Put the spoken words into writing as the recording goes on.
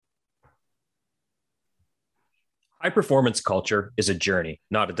High performance culture is a journey,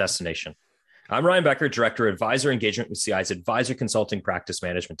 not a destination. I'm Ryan Becker, Director of Advisor Engagement with CI's Advisor Consulting Practice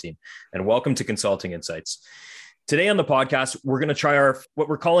Management Team, and welcome to Consulting Insights. Today on the podcast, we're going to try what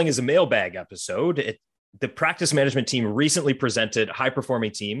we're calling is a mailbag episode. The practice management team recently presented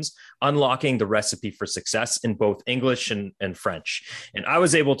high-performing teams unlocking the recipe for success in both English and French. And I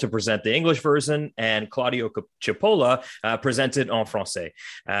was able to present the English version, and Claudio Cipolla presented en français.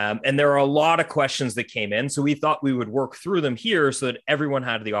 And there are a lot of questions that came in, so we thought we would work through them here so that everyone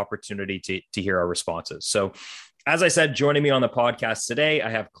had the opportunity to hear our responses. So as I said, joining me on the podcast today, I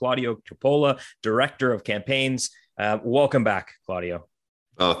have Claudio Cipolla, Director of Campaigns. Welcome back, Claudio.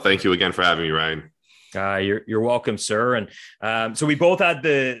 Oh, thank you again for having me, Ryan. You're welcome, sir. And so we both had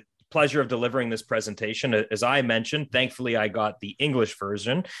the pleasure of delivering this presentation. As I mentioned, thankfully, I got the English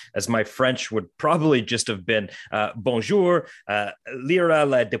version, as my French would probably just have been bonjour, lire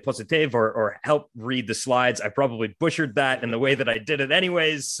la diapositive, or help read the slides. I probably butchered that in the way that I did it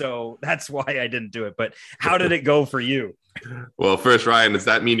anyways, so that's why I didn't do it. But how did it go for you? Well, first, Ryan, does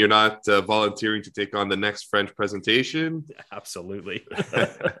that mean you're not volunteering to take on the next French presentation? Absolutely.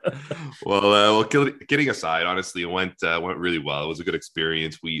 Well, kidding aside, honestly, it went really well. It was a good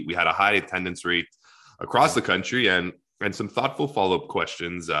experience. We had a high attendance rate across the country and some thoughtful follow-up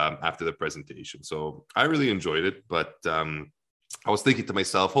questions after the presentation. So I really enjoyed it. But I was thinking to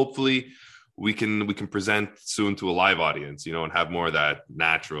myself, hopefully we can present soon to a live audience, and have more of that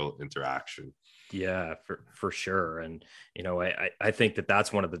natural interaction. Yeah, for sure. And, I think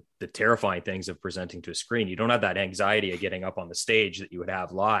that's one of the terrifying things of presenting to a screen. You don't have that anxiety of getting up on the stage that you would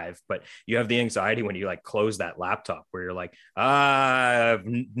have live, but you have the anxiety when you close that laptop where you're like, I have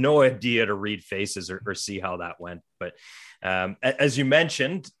no idea to read faces or see how that went. But as you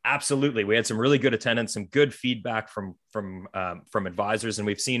mentioned, absolutely. We had some really good attendance, some good feedback from advisors, and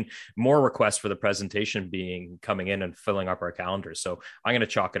we've seen more requests for the presentation coming in and filling up our calendars. So I'm going to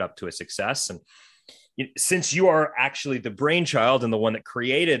chalk it up to a success. And since you are actually the brainchild and the one that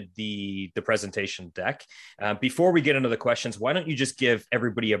created the presentation deck, before we get into the questions, why don't you just give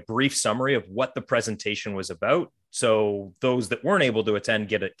everybody a brief summary of what the presentation was about, so those that weren't able to attend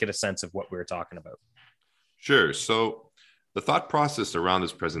get a sense of what we were talking about? Sure. So the thought process around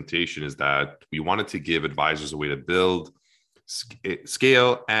this presentation is that we wanted to give advisors a way to build,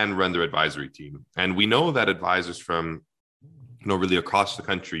 scale, and run their advisory team. And we know that advisors from really across the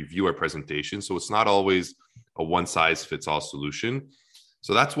country view our presentation. So it's not always a one-size-fits-all solution.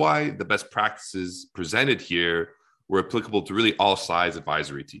 So that's why the best practices presented here were applicable to really all size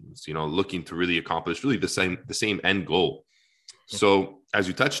advisory teams, looking to really accomplish really the same end goal. So as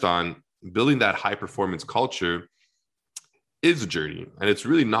you touched on, building that high performance culture is a journey, and it's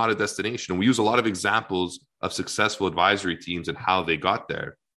really not a destination. We use a lot of examples of successful advisory teams and how they got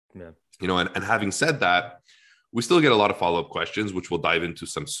there. Yeah. And having said that, we still get a lot of follow-up questions, which we'll dive into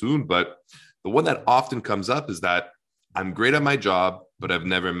some soon. But the one that often comes up is that I'm great at my job, but I've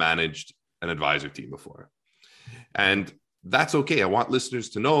never managed an advisor team before. And that's okay. I want listeners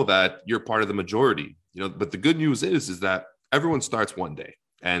to know that you're part of the majority, but the good news is that everyone starts one day.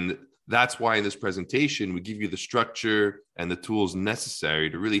 And that's why in this presentation, we give you the structure and the tools necessary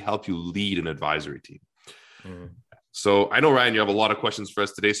to really help you lead an advisory team. Mm. So I know, Ryan, you have a lot of questions for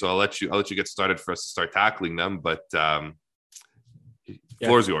us today, so I'll let you get started for us to start tackling them. But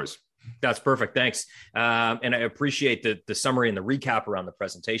floor is yours. That's perfect. Thanks. And I appreciate the summary and the recap around the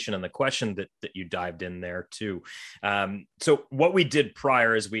presentation and the question that you dived in there too. So what we did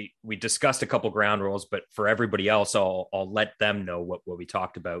prior is we discussed a couple ground rules, but for everybody else, I'll let them know what we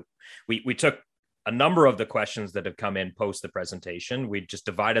talked about. We took a number of the questions that have come in post the presentation. We just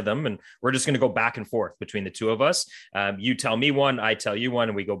divided them, and we're just going to go back and forth between the two of us. You tell me one, I tell you one,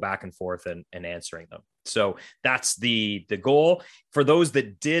 and we go back and forth and answering them. So that's the goal. For those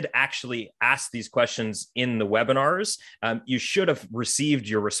that did actually ask these questions in the webinars, you should have received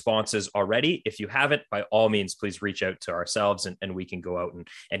your responses already. If you haven't, by all means, please reach out to ourselves and we can go out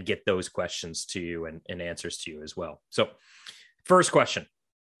and get those questions to you and answers to you as well. So first question.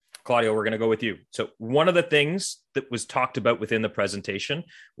 Claudio, we're going to go with you. So one of the things that was talked about within the presentation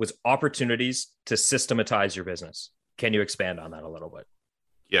was opportunities to systematize your business. Can you expand on that a little bit?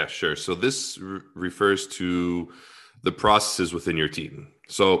 Yeah, sure. So this refers to the processes within your team.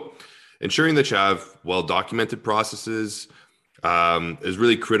 So ensuring that you have well-documented processes is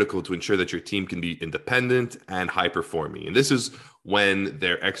really critical to ensure that your team can be independent and high-performing. And this is when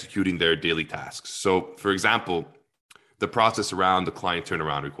they're executing their daily tasks. So, for example, the process around the client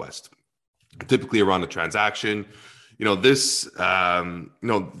turnaround request, typically around the transaction, this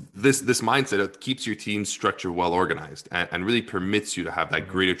mindset keeps your team structure well organized and really permits you to have that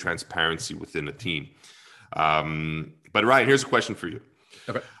greater transparency within the team. But Ryan, here's a question for you.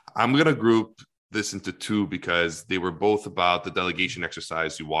 Okay. I'm going to group this into two because they were both about the delegation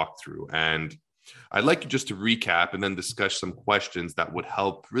exercise you walked through. And I'd like you just to recap and then discuss some questions that would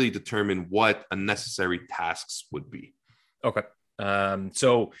help really determine what unnecessary tasks would be. Okay.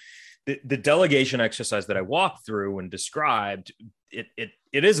 So the delegation exercise that I walked through and described, it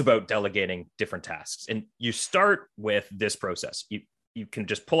is about delegating different tasks. And you start with this process. You can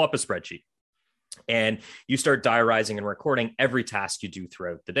just pull up a spreadsheet and you start diarizing and recording every task you do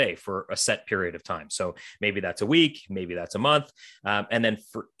throughout the day for a set period of time. So maybe that's a week, maybe that's a month. And then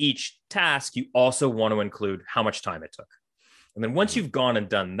for each task, you also want to include how much time it took. And then once you've gone and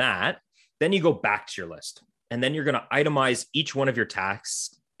done that, then you go back to your list. And then you're going to itemize each one of your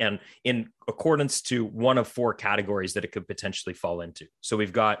tasks and in accordance to one of four categories that it could potentially fall into. So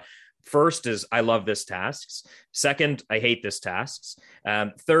we've got first is I love this tasks. Second, I hate this tasks.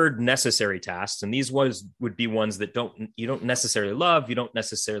 Third, necessary tasks. And these would be ones that you don't necessarily love, you don't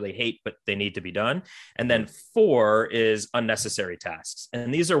necessarily hate, but they need to be done. And then four is unnecessary tasks.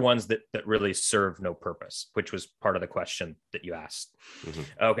 And these are ones that really serve no purpose, which was part of the question that you asked.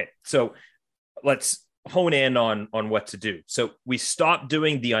 Mm-hmm. Okay, so let's hone in on what to do. So we stop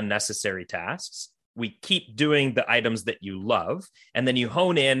doing the unnecessary tasks. We keep doing the items that you love, and then you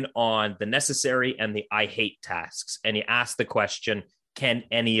hone in on the necessary and the I hate tasks. And you ask the question, can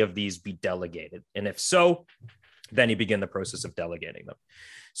any of these be delegated? And if so, then you begin the process of delegating them.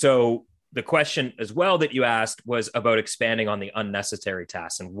 So the question as well that you asked was about expanding on the unnecessary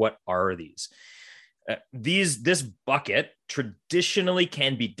tasks and what are these? This bucket traditionally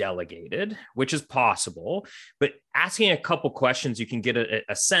can be delegated, which is possible, but asking a couple questions, you can get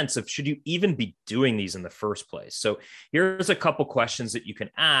a sense of should you even be doing these in the first place. So here's a couple questions that you can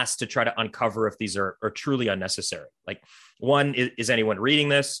ask to try to uncover if these are truly unnecessary. Like one, is anyone reading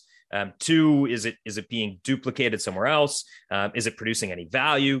this? Two, is it being duplicated somewhere else? Is it producing any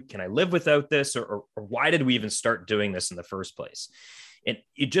value? Can I live without this? Or why did we even start doing this in the first place? And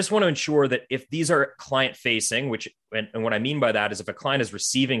you just want to ensure that if these are client facing, and what I mean by that is if a client is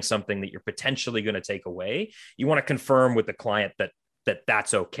receiving something that you're potentially going to take away, you want to confirm with the client that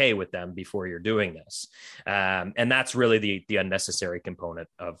that's okay with them before you're doing this. And that's really the unnecessary component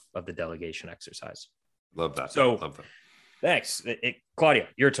of the delegation exercise. Love that. So love that. Thanks. Claudia,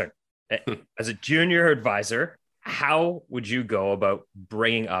 your turn. As a junior advisor, how would you go about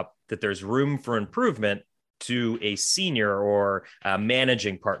bringing up that there's room for improvement to a senior or a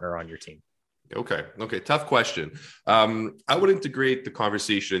managing partner on your team? Okay. Tough question. I would integrate the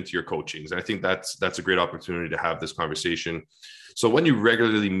conversation into your coachings. And I think that's a great opportunity to have this conversation. So when you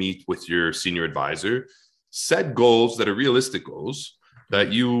regularly meet with your senior advisor, set goals that are realistic goals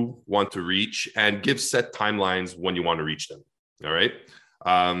that you want to reach and give set timelines when you want to reach them. All right.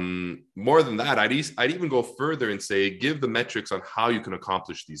 More than that, I'd even go further and say, give the metrics on how you can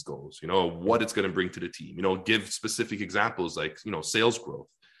accomplish these goals, what it's going to bring to the team, give specific examples like, sales growth.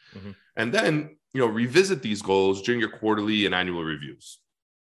 Mm-hmm. And then, revisit these goals during your quarterly and annual reviews.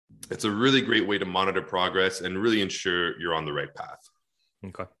 It's a really great way to monitor progress and really ensure you're on the right path.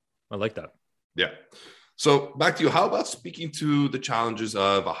 Okay. I like that. Yeah. So back to you. How about speaking to the challenges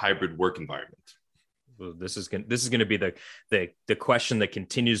of a hybrid work environment? This is going to be the question that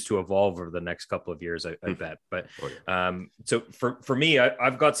continues to evolve over the next couple of years, I bet. But so for me,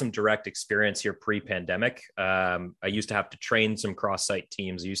 I've got some direct experience here pre-pandemic. I used to have to train some cross-site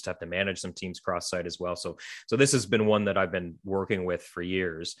teams. I used to have to manage some teams cross-site as well. So this has been one that I've been working with for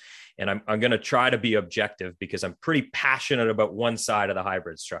years. And I'm going to try to be objective because I'm pretty passionate about one side of the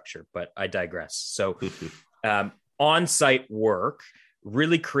hybrid structure, but I digress. So on-site work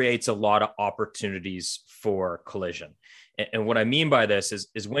really creates a lot of opportunities for collision. And what I mean by this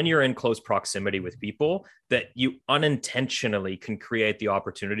is when you're in close proximity with people that you unintentionally can create the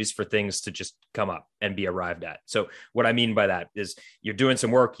opportunities for things to just come up and be arrived at. So what I mean by that is you're doing some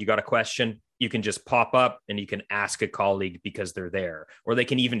work, you got a question, you can just pop up and you can ask a colleague because they're there, or they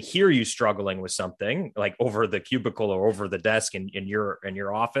can even hear you struggling with something like over the cubicle or over the desk in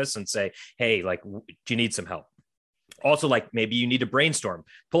your office and say, hey, like, do you need some help? Also, like maybe you need to brainstorm,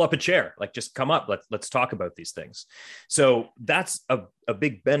 pull up a chair, like just come up. Let's talk about these things. So that's a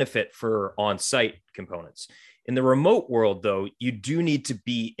big benefit for on-site components. In the remote world, though, you do need to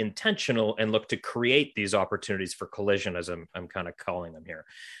be intentional and look to create these opportunities for collision, as I'm kind of calling them here.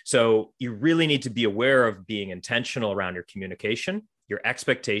 So you really need to be aware of being intentional around your communication, your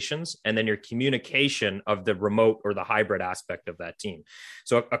expectations, and then your communication of the remote or the hybrid aspect of that team.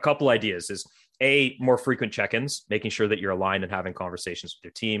 So a couple ideas is more frequent check-ins, making sure that you're aligned and having conversations with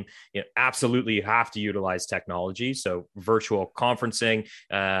your team. Absolutely, you have to utilize technology. So virtual conferencing,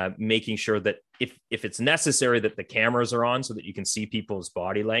 making sure that if it's necessary that the cameras are on so that you can see people's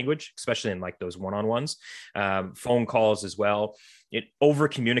body language, especially in like those one-on-ones, phone calls as well. Over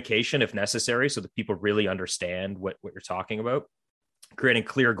communication if necessary, so that people really understand what you're talking about. Creating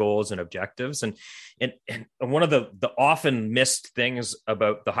clear goals and objectives. And one of the often missed things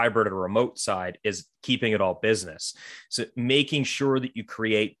about the hybrid or remote side is keeping it all business. So making sure that you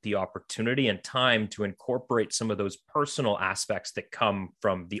create the opportunity and time to incorporate some of those personal aspects that come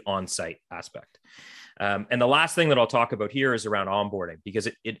from the on-site aspect. And the last thing that I'll talk about here is around onboarding, because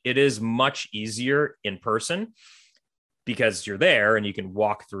it is much easier in person, because you're there and you can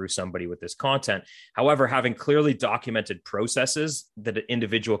walk through somebody with this content. However, having clearly documented processes that an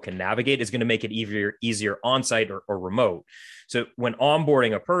individual can navigate is going to make it easier on-site or remote. So when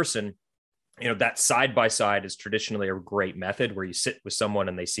onboarding a person, that side-by-side is traditionally a great method where you sit with someone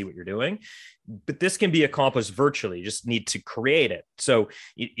and they see what you're doing. But this can be accomplished virtually. You just need to create it. So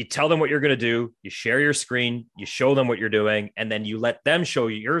you tell them what you're going to do, you share your screen, you show them what you're doing, and then you let them show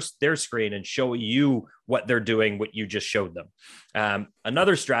you their screen and show you what they're doing, what you just showed them.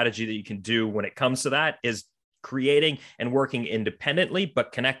 Another strategy that you can do when it comes to that is creating and working independently,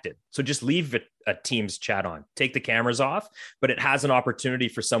 but connected. So just leave a Teams chat on, take the cameras off, but it has an opportunity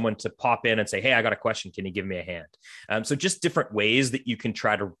for someone to pop in and say, hey, I got a question. Can you give me a hand? So just different ways that you can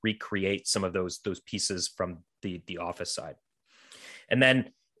try to recreate some of those pieces from the office side. And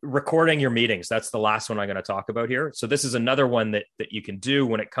then recording your meetings. That's the last one I'm going to talk about here. So this is another one that you can do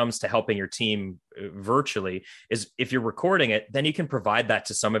when it comes to helping your team virtually, is if you're recording it, then you can provide that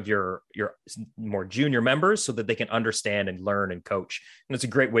to some of your more junior members so that they can understand and learn and coach. And it's a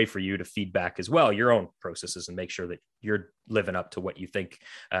great way for you to feedback as well your own processes and make sure that you're living up to what you think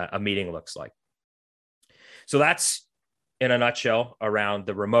a meeting looks like. So that's in a nutshell around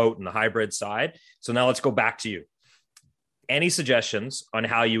the remote and the hybrid side. So now let's go back to you. Any suggestions on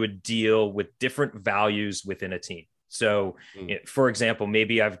how you would deal with different values within a team? So, for example,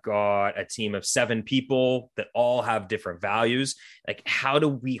 maybe I've got a team of 7 people that all have different values. Like, how do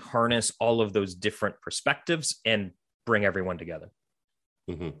we harness all of those different perspectives and bring everyone together?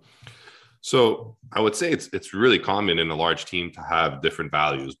 Mm-hmm. So I would say it's really common in a large team to have different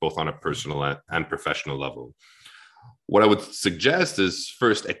values, both on a personal and professional level. What I would suggest is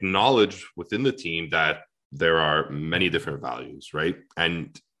first acknowledge within the team that there are many different values, right?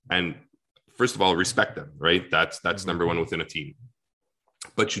 And first of all, respect them, right? That's number one within a team.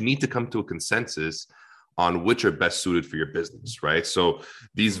 But you need to come to a consensus on which are best suited for your business, right? So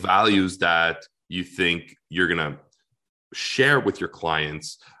these values that you think you're going to share with your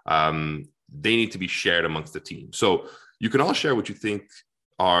clients, they need to be shared amongst the team. So you can all share what you think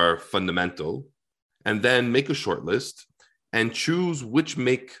are fundamental, and then make a short list and choose which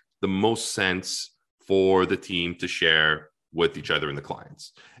make the most sense for the team to share with each other and the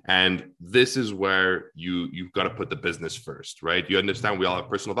clients. And this is where you've got to put the business first, right? You understand we all have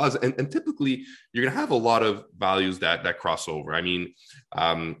personal values, and typically you're going to have a lot of values that cross over. I mean,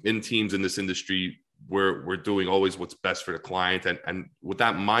 in teams in this industry, we're doing always what's best for the client, and with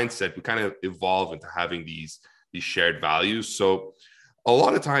that mindset, we kind of evolve into having these shared values. So a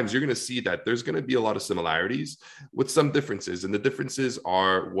lot of times you're going to see that there's going to be a lot of similarities with some differences. And the differences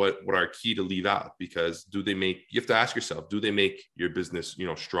are what are key to leave out, because you have to ask yourself, do they make your business,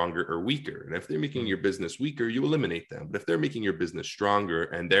 stronger or weaker? And if they're making your business weaker, you eliminate them. But if they're making your business stronger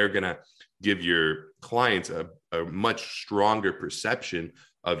and they're going to give your clients a much stronger perception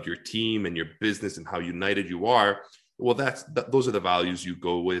of your team and your business and how united you are, well, those are the values you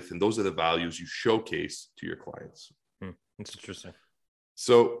go with. And those are the values you showcase to your clients. That's interesting.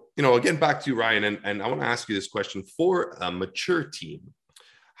 So, again, back to you, Ryan, and I want to ask you this question. For a mature team,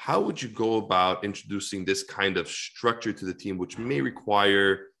 how would you go about introducing this kind of structure to the team, which may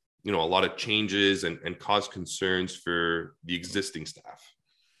require, a lot of changes and cause concerns for the existing staff?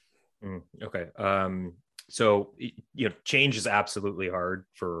 Okay. So, change is absolutely hard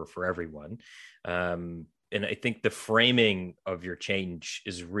for everyone. And I think the framing of your change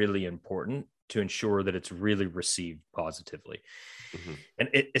is really important to ensure that it's really received positively. Mm-hmm.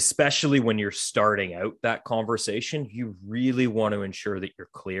 And especially when you're starting out that conversation, you really want to ensure that you're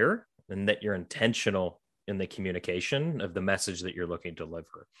clear and that you're intentional in the communication of the message that you're looking to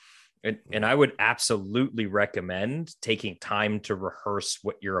deliver. And I would absolutely recommend taking time to rehearse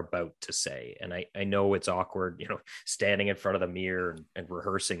what you're about to say. And I know it's awkward, standing in front of the mirror and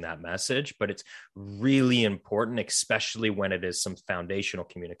rehearsing that message, but it's really important, especially when it is some foundational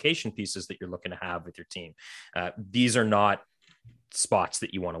communication pieces that you're looking to have with your team. These are not spots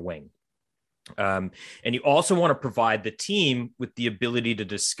that you want to wing. And you also want to provide the team with the ability to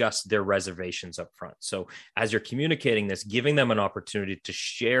discuss their reservations up front. So as you're communicating this, giving them an opportunity to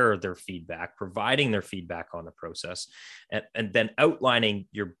share their feedback, providing their feedback on the process, and then outlining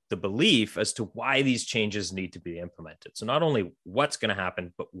the belief as to why these changes need to be implemented. So not only what's going to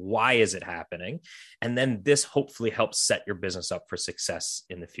happen, but why is it happening? And then this hopefully helps set your business up for success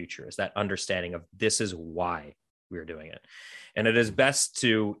in the future, is that understanding of this is why we're doing it. And it is best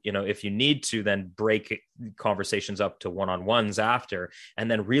to, if you need to, then break conversations up to one-on-ones after, and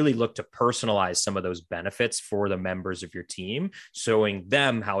then really look to personalize some of those benefits for the members of your team, showing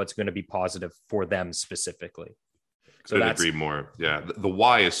them how it's going to be positive for them specifically. So couldn't agree more. Yeah. The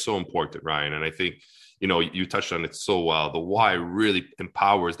why is so important, Ryan. And I think, you touched on it so well. The why really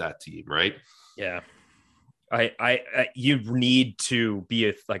empowers that team, right? Yeah. You need to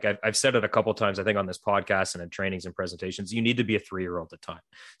be I've said it a couple of times, I think, on this podcast and in trainings and presentations, you need to be a 3-year-old at time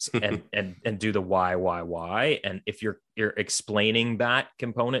and do the why. And if you're explaining that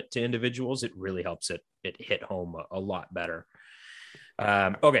component to individuals, it really helps it hit home a lot better.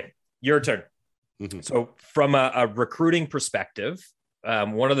 Okay. Your turn. Mm-hmm. So from a recruiting perspective,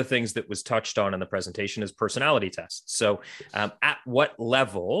 one of the things that was touched on in the presentation is personality tests. So at what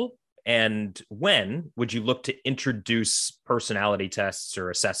level and when would you look to introduce personality tests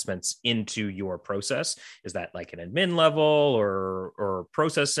or assessments into your process? Is that like an admin level or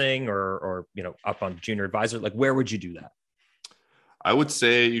processing or up on junior advisor? Like, where would you do that? I would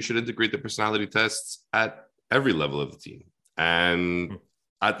say you should integrate the personality tests at every level of the team and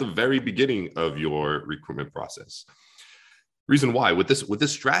at the very beginning of your recruitment process. Reason why, with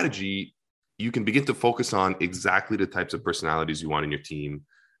this strategy, you can begin to focus on exactly the types of personalities you want in your team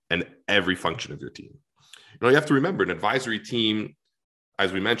and every function of your team. You have to remember, an advisory team,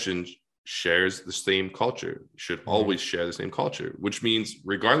 as we mentioned, shares the same culture, should always share the same culture, which means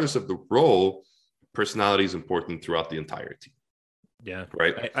regardless of the role, personality is important throughout the entire team. Yeah.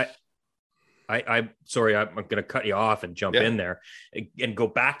 Right. I'm sorry, I'm going to cut you off and jump in there and go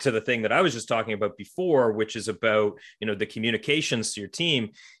back to the thing that I was just talking about before, which is about, the communications to your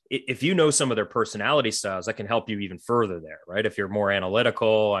team. If you know some of their personality styles, that can help you even further there, right? If you're more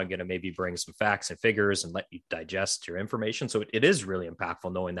analytical, I'm going to maybe bring some facts and figures and let you digest your information. So it is really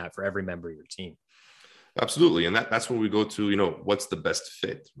impactful knowing that for every member of your team. Absolutely. And that's when we go to, what's the best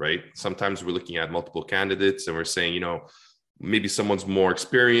fit, right? Sometimes we're looking at multiple candidates and we're saying, maybe someone's more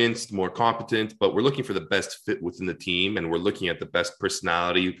experienced, more competent, but we're looking for the best fit within the team. And we're looking at the best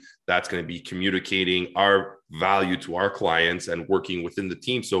personality that's going to be communicating our value to our clients and working within the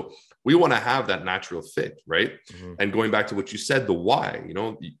team. So we want to have that natural fit, right? Mm-hmm. And going back to what you said, the why,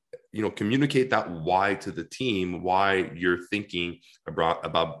 communicate that why to the team, why you're thinking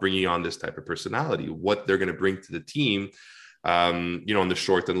about bringing on this type of personality, what they're going to bring to the team, in the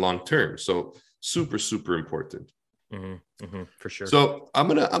short and long term. So super, super important. Mm-hmm, mm-hmm, for sure. So I'm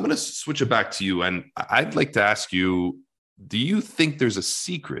gonna switch it back to you, and I'd like to ask you: do you think there's a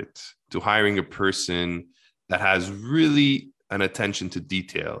secret to hiring a person that has really an attention to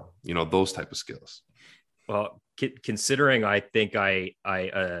detail? Those type of skills. Well, considering I think I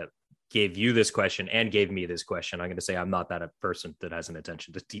gave you this question and gave me this question, I'm going to say I'm not that a person that has an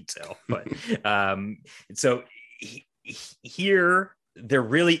attention to detail. But so here. There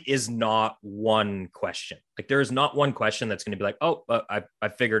really is not one question. Like, there is not one question that's going to be like, I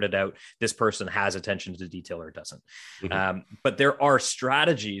figured it out. This person has attention to detail or doesn't. Mm-hmm. But there are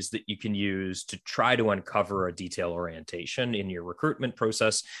strategies that you can use to try to uncover a detail orientation in your recruitment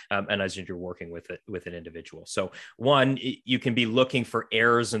process. And as you're working with an individual. So one, you can be looking for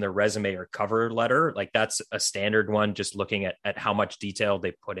errors in their resume or cover letter. Like, that's a standard one, just looking at how much detail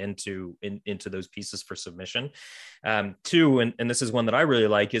they put into those pieces for submission. Two, and this is one that I really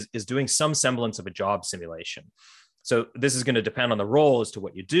like, is doing some semblance of a job simulation. So this is going to depend on the role as to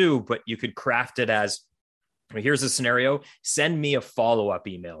what you do, but you could craft it as, here's a scenario, send me a follow-up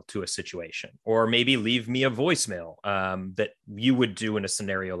email to a situation, or maybe leave me a voicemail that you would do in a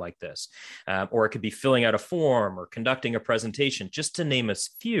scenario like this. Or it could be filling out a form or conducting a presentation, just to name a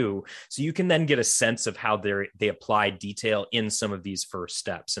few. So you can then get a sense of how they apply detail in some of these first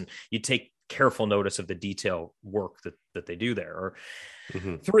steps. And you take careful notice of the detail work that they do there. Or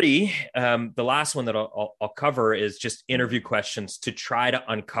mm-hmm. Three, the last one that I'll cover is just interview questions to try to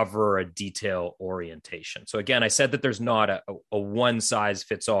uncover a detail orientation. So again, I said that there's not a one size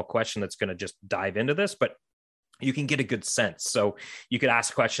fits all question that's going to just dive into this, but you can get a good sense. So you could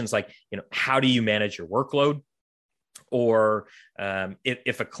ask questions like, how do you manage your workload? Or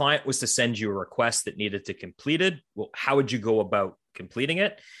if a client was to send you a request that needed to completed, well, how would you go about completing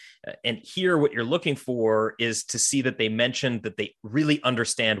it? And here, what you're looking for is to see that they mentioned that they really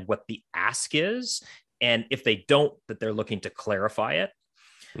understand what the ask is. And if they don't, that they're looking to clarify it.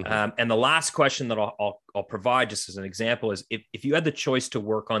 And the last question that I'll provide just as an example is if you had the choice to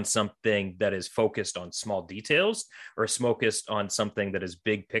work on something that is focused on small details or focused on something that is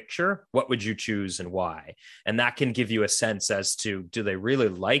big picture, what would you choose and why? And that can give you a sense as to, do they really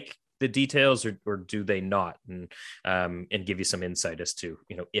like the details or do they not? And give you some insight as to,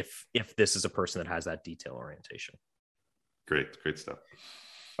 if this is a person that has that detail orientation. Great stuff.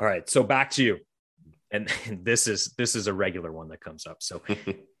 All right. So back to you. And this is a regular one that comes up. So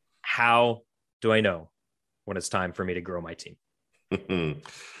how do I know when it's time for me to grow my team?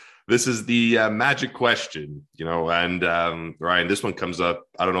 This is the magic question, and Ryan, this one comes up.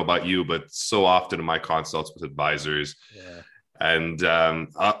 I don't know about you, but so often in my consults with advisors. Yeah. And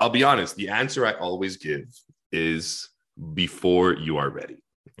I'll be honest, the answer I always give is before you are ready.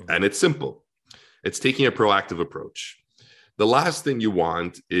 And it's simple. It's taking a proactive approach. The last thing you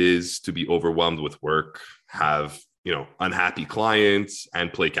want is to be overwhelmed with work, have, unhappy clients,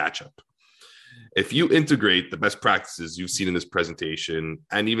 and play catch up. If you integrate the best practices you've seen in this presentation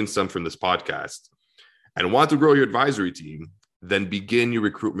and even some from this podcast and want to grow your advisory team, then begin your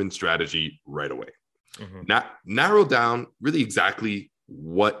recruitment strategy right away. Narrow down really exactly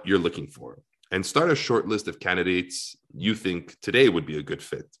what you're looking for and start a short list of candidates you think today would be a good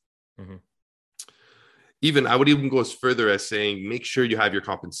fit. I would even go as further as saying, make sure you have your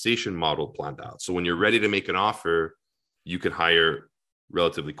compensation model planned out. So when you're ready to make an offer, you can hire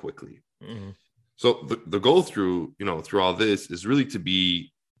relatively quickly. So the goal through all this is really to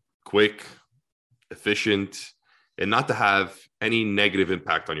be quick, efficient, and not to have any negative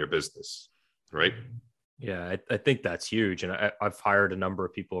impact on your business, right? Yeah, I think that's huge. And I've hired a number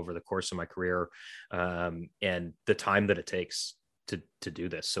of people over the course of my career, and the time that it takes to do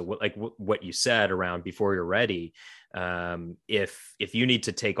this. So what you said around before you're ready, if you need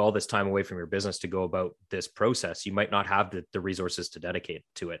to take all this time away from your business to go about this process, you might not have the resources to dedicate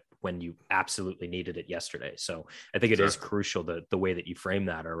to it when you absolutely needed it yesterday. So I think it is crucial the way that you frame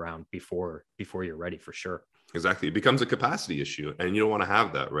that around before you're ready, for sure. Exactly. It becomes a capacity issue and you don't want to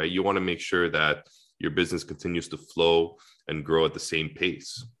have that, right? You want to make sure that your business continues to flow and grow at the same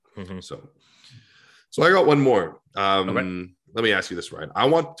pace. So I got one more. Okay. Let me ask you this, Ryan. I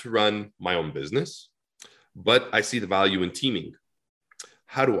want to run my own business, but I see the value in teaming.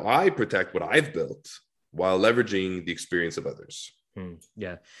 How do I protect what I've built while leveraging the experience of others?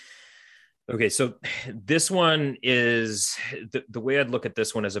 Yeah. Okay. So this one is the way I'd look at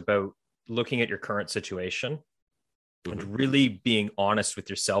this one is about looking at your current situation and really being honest with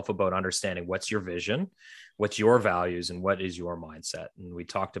yourself about understanding what's your vision, what's your values, and what is your mindset. And we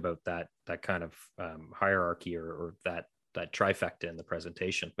talked about that kind of hierarchy or that trifecta in the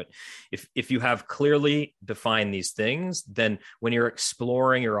presentation. But if you have clearly defined these things, then when you're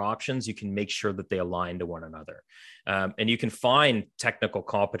exploring your options, you can make sure that they align to one another. And you can find technical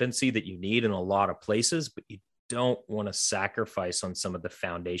competency that you need in a lot of places, but you don't want to sacrifice on some of the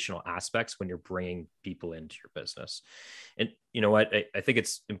foundational aspects when you're bringing people into your business. And you know what? I think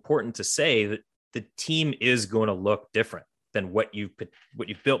it's important to say that the team is going to look different than what you've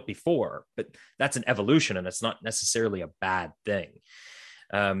built before, but that's an evolution and it's not necessarily a bad thing.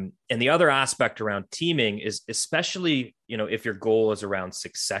 And the other aspect around teaming is, especially, if your goal is around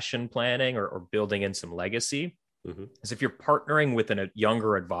succession planning or building in some legacy, is if you're partnering with a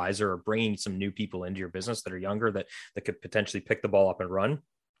younger advisor or bringing some new people into your business that are younger, that could potentially pick the ball up and run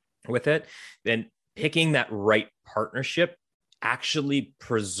with it, then picking that right partnership actually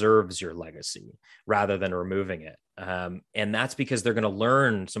preserves your legacy rather than removing it. And that's because they're going to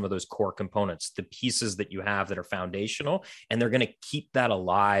learn some of those core components, the pieces that you have that are foundational, and they're going to keep that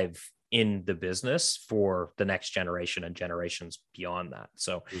alive in the business for the next generation and generations beyond that.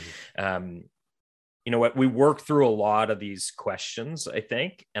 So, you know what, we work through a lot of these questions, I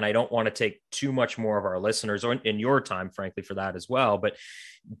think, and I don't want to take too much more of our listeners or in your time, frankly, for that as well. But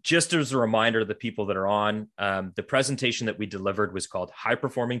just as a reminder to the people that are on, the presentation that we delivered was called High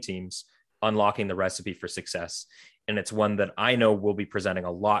Performing Teams, Unlocking the Recipe for Success. And it's one that I know we'll be presenting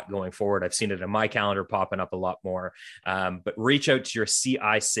a lot going forward. I've seen it in my calendar popping up a lot more, but reach out to your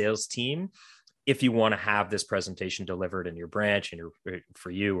CI sales team if you want to have this presentation delivered in your branch and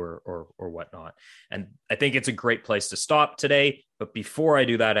for you or whatnot. And I think it's a great place to stop today. But before I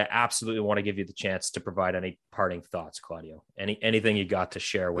do that, I absolutely want to give you the chance to provide any parting thoughts, Claudio. Anything you got to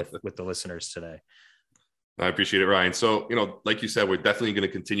share with the listeners today? I appreciate it, Ryan. So, like you said, we're definitely going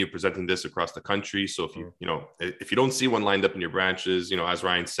to continue presenting this across the country. So if you don't see one lined up in your branches, as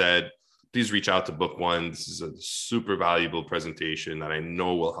Ryan said, please reach out to Book One. This is a super valuable presentation that I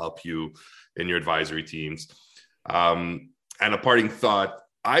know will help you in your advisory teams. And a parting thought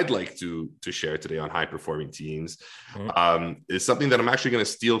I'd like to share today on high performing teams is something that I'm actually going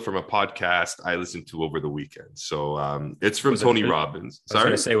to steal from a podcast I listened to over the weekend. So it's from Tony Robbins. I was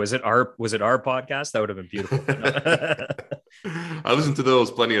going to say, was it our podcast? That would have been beautiful. I listened to those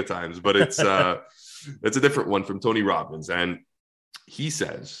plenty of times, but it's a different one from Tony Robbins. And he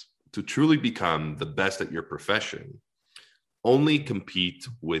says, to truly become the best at your profession, only compete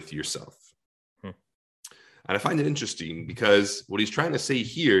with yourself. And I find it interesting because what he's trying to say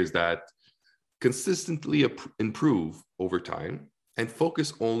here is that consistently improve over time and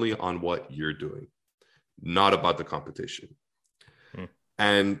focus only on what you're doing, not about the competition.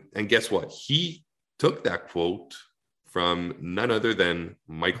 And guess what? He took that quote from none other than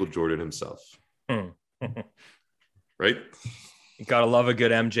Michael Jordan himself. Right? You gotta love a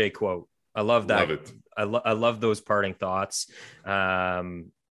good MJ quote. I love that. Love it. I love those parting thoughts.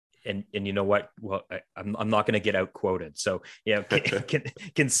 And you know what? Well, I'm not going to get out quoted. So yeah,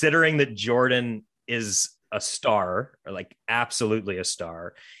 considering that Jordan is a star, or like absolutely a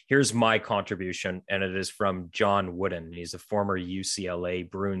star, here's my contribution, and it is from John Wooden. He's a former UCLA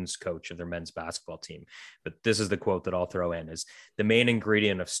Bruins coach of their men's basketball team. But this is the quote that I'll throw in: is the main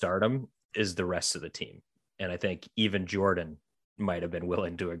ingredient of stardom is the rest of the team. And I think even Jordan might have been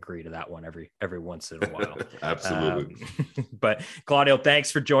willing to agree to that one every once in a while. Absolutely. But Claudio, thanks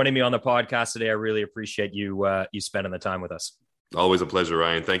for joining me on the podcast today. I really appreciate you spending the time with us. Always a pleasure,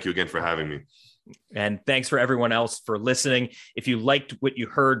 Ryan. Thank you again for having me. And thanks for everyone else for listening. If you liked what you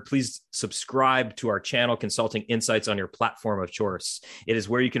heard, please subscribe to our channel, Consulting Insights, on your platform of choice. It is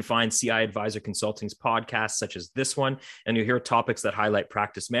where you can find CI Advisor Consulting's podcasts such as this one, and you'll hear topics that highlight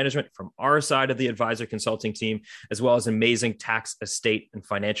practice management from our side of the advisor consulting team, as well as amazing tax, estate, and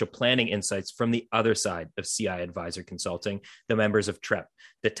financial planning insights from the other side of CI Advisor Consulting, the members of TREP,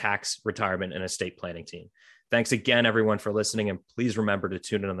 the tax, retirement, and estate planning team. Thanks again, everyone, for listening. And please remember to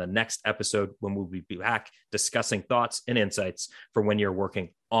tune in on the next episode when we'll be back discussing thoughts and insights for when you're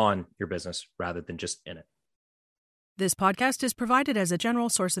working on your business rather than just in it. This podcast is provided as a general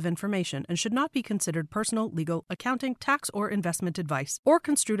source of information and should not be considered personal, legal, accounting, tax, or investment advice, or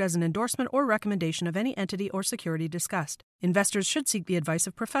construed as an endorsement or recommendation of any entity or security discussed. Investors should seek the advice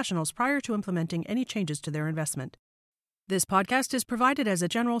of professionals prior to implementing any changes to their investment. This podcast is provided as a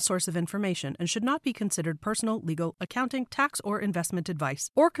general source of information and should not be considered personal, legal, accounting, tax, or investment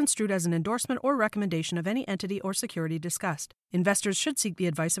advice, or construed as an endorsement or recommendation of any entity or security discussed. Investors should seek the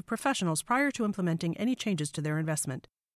advice of professionals prior to implementing any changes to their investment.